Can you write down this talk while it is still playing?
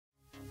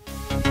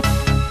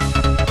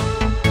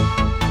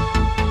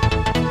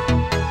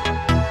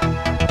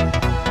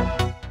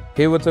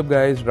Hey, what's up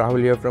guys,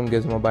 Rahul here from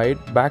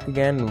Gizmobyte, back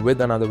again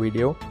with another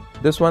video.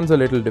 This one's a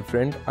little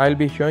different. I'll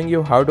be showing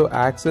you how to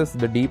access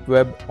the deep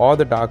web or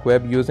the dark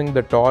web using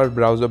the Tor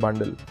browser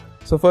bundle.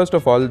 So first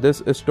of all,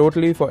 this is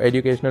totally for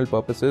educational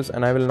purposes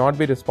and I will not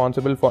be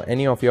responsible for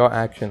any of your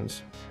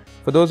actions.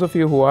 For those of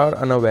you who are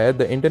unaware,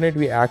 the internet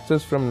we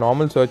access from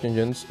normal search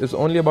engines is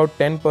only about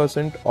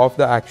 10% of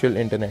the actual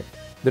internet.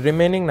 The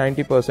remaining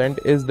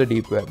 90% is the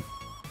deep web.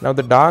 Now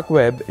the dark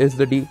web is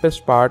the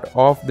deepest part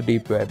of the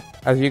deep web,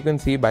 as you can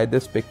see by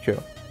this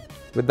picture.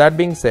 With that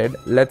being said,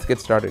 let's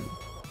get started.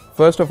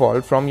 First of all,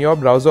 from your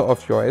browser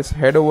of choice,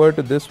 head over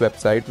to this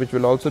website, which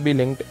will also be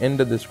linked in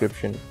the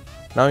description.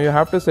 Now you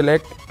have to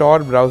select Tor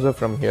browser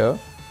from here,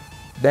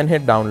 then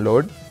hit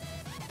download.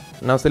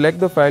 Now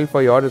select the file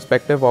for your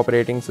respective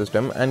operating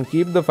system and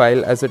keep the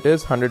file as it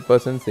is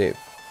 100% safe.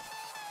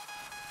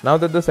 Now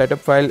that the setup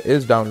file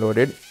is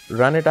downloaded,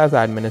 run it as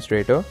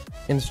administrator,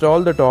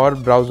 install the Tor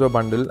browser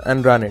bundle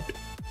and run it.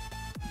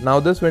 Now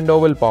this window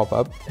will pop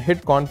up.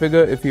 Hit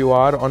configure if you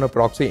are on a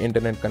proxy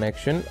internet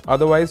connection,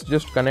 otherwise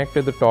just connect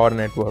to the Tor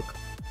network.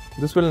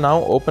 This will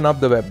now open up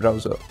the web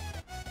browser.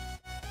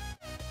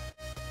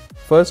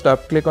 First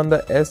up, click on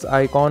the S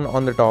icon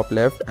on the top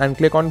left and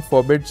click on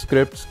Forbid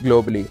Scripts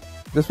globally.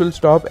 This will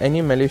stop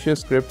any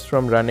malicious scripts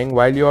from running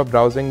while you are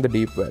browsing the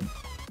deep web.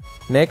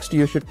 Next,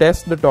 you should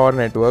test the Tor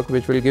network,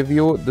 which will give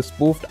you the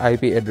spoofed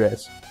IP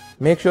address.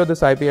 Make sure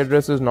this IP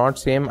address is not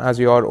same as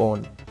your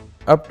own.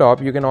 Up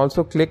top, you can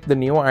also click the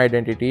new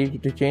identity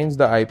to change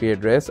the IP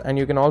address, and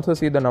you can also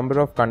see the number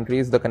of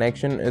countries the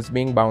connection is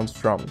being bounced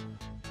from.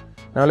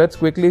 Now let's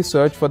quickly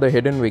search for the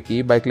hidden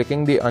wiki by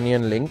clicking the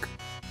onion link.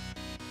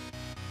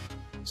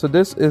 So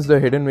this is the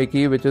hidden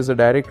wiki, which is a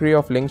directory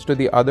of links to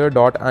the other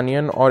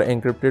 .onion or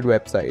encrypted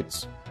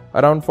websites.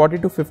 Around 40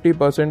 to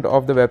 50%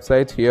 of the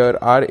websites here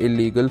are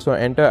illegal, so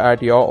enter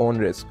at your own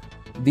risk.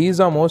 These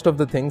are most of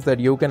the things that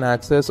you can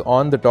access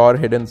on the Tor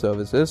hidden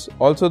services.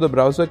 Also, the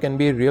browser can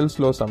be real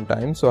slow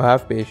sometimes, so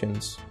have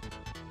patience.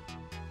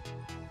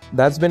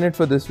 That's been it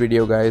for this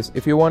video guys.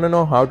 If you want to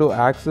know how to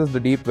access the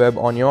deep web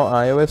on your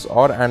iOS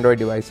or Android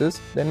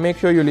devices, then make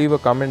sure you leave a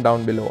comment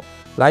down below.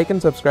 Like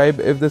and subscribe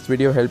if this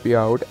video helped you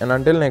out, and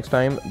until next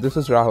time, this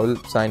is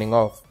Rahul signing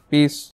off. Peace.